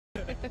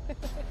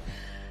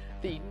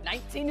The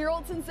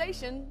 19-year-old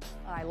sensation.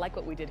 I like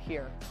what we did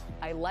here.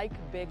 I like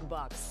big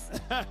bucks.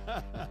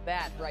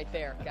 That right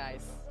there,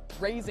 guys.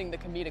 Raising the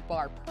comedic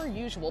bar per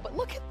usual, but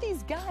look at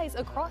these guys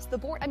across the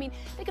board. I mean,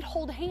 they could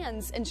hold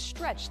hands and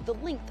stretch the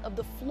length of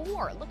the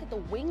floor. Look at the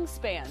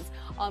wingspans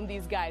on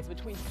these guys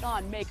between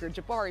Thon, Maker,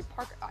 Jabari,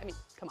 Parker. I mean,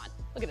 come on,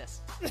 look at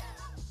this.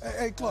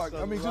 Hey, Clark,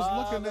 I mean, just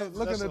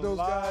looking at those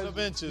guys,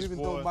 inches, even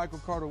though Michael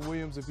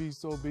Carter-Williams, if he's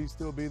still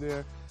be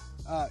there,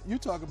 you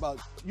talk about,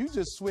 you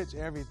just switch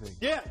everything.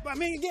 Yeah, I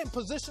mean, again,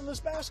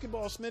 positionless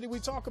basketball, Smitty, we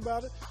talk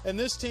about it. And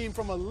this team,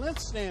 from a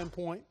length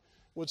standpoint,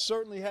 would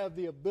certainly have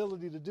the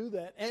ability to do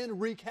that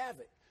and wreak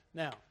havoc.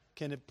 Now,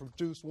 can it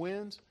produce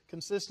wins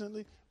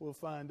consistently? We'll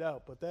find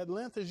out. But that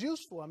length is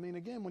useful. I mean,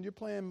 again, when you're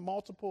playing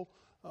multiple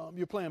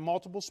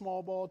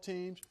small ball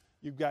teams,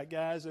 you've got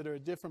guys that are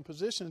at different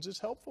positions.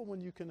 It's helpful when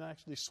you can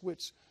actually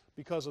switch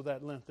because of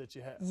that length that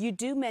you have. You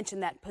do mention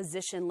that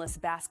positionless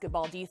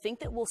basketball. Do you think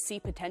that we'll see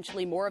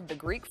potentially more of the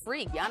Greek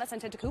freak, Giannis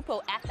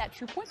Antetokounmpo, at that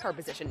true point guard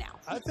position now?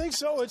 I think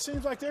so. It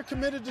seems like they're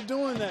committed to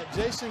doing that.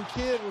 Jason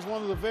Kidd was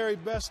one of the very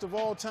best of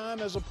all time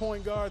as a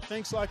point guard,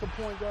 thinks like a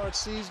point guard,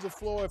 sees the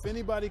floor. If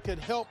anybody could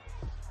help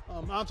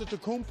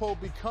Antetokounmpo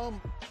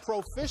become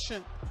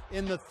proficient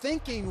in the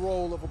thinking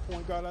role of a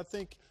point guard, I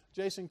think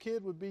Jason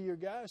Kidd would be your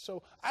guy.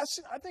 So I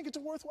think it's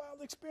a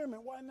worthwhile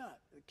experiment. Why not?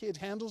 The kid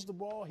handles the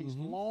ball. He's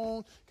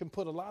long, can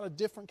put a lot of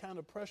different kind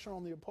of pressure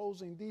on the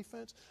opposing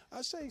defense.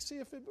 I say see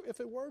if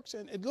it works.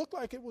 And it looked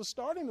like it was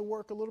starting to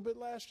work a little bit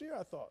last year,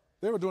 I thought.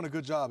 They were doing a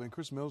good job, and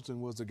Chris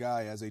Middleton was the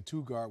guy as a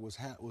two guard, was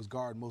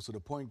guard most of the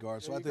point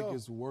guard. So I think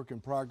it's a work in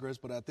progress,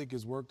 but I think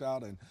it's worked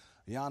out. And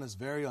Giannis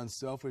very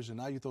unselfish, and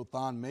now you throw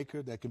Thon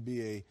Maker that can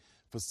be a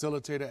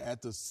facilitator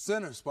at the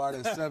center spot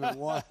at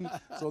 7-1.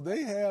 So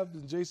they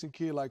have Jason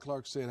Kidd, like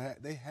Clark said,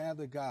 they have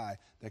the guy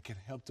that can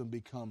help them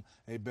become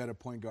a better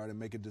point guard and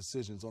making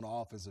decisions on the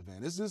offensive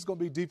end. This is going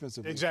to be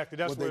defensive. Exactly.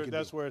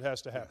 That's where it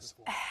has to happen. Yes.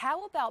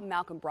 How about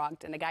Malcolm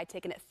Brogdon, a guy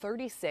taken at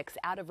 36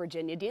 out of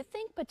Virginia? Do you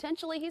think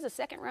potentially he's a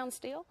second-round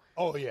steal?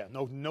 Oh, yeah.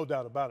 No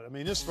doubt about it. I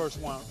mean, this first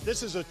one,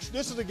 this is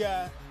a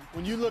guy,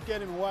 when you look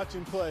at him and watch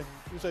him play,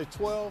 you say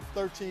 12,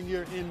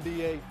 13-year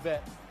NBA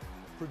vet,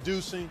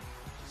 producing,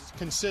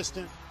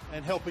 consistent,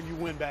 and helping you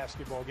win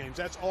basketball games.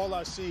 That's all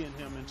I see in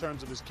him in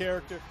terms of his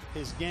character,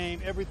 his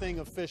game, everything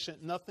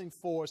efficient, nothing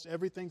forced,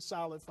 everything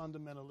solid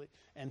fundamentally,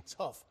 and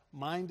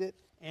tough-minded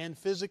and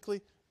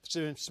physically.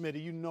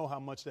 Smitty, you know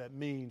how much that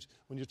means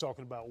when you're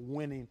talking about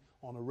winning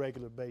on a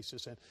regular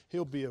basis, and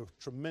he'll be a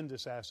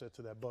tremendous asset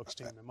to that Bucks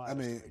team in my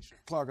estimation.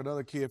 Clark,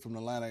 another kid from the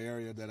Atlanta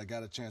area that I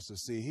got a chance to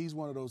see, he's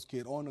one of those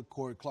kids on the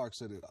court. Clark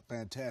said it,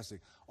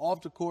 fantastic.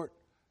 Off the court,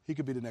 he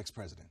could be the next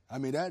president. I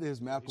mean, that is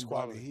Malcolm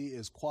Brogdon. He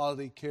is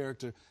quality,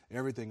 character,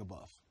 everything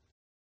above.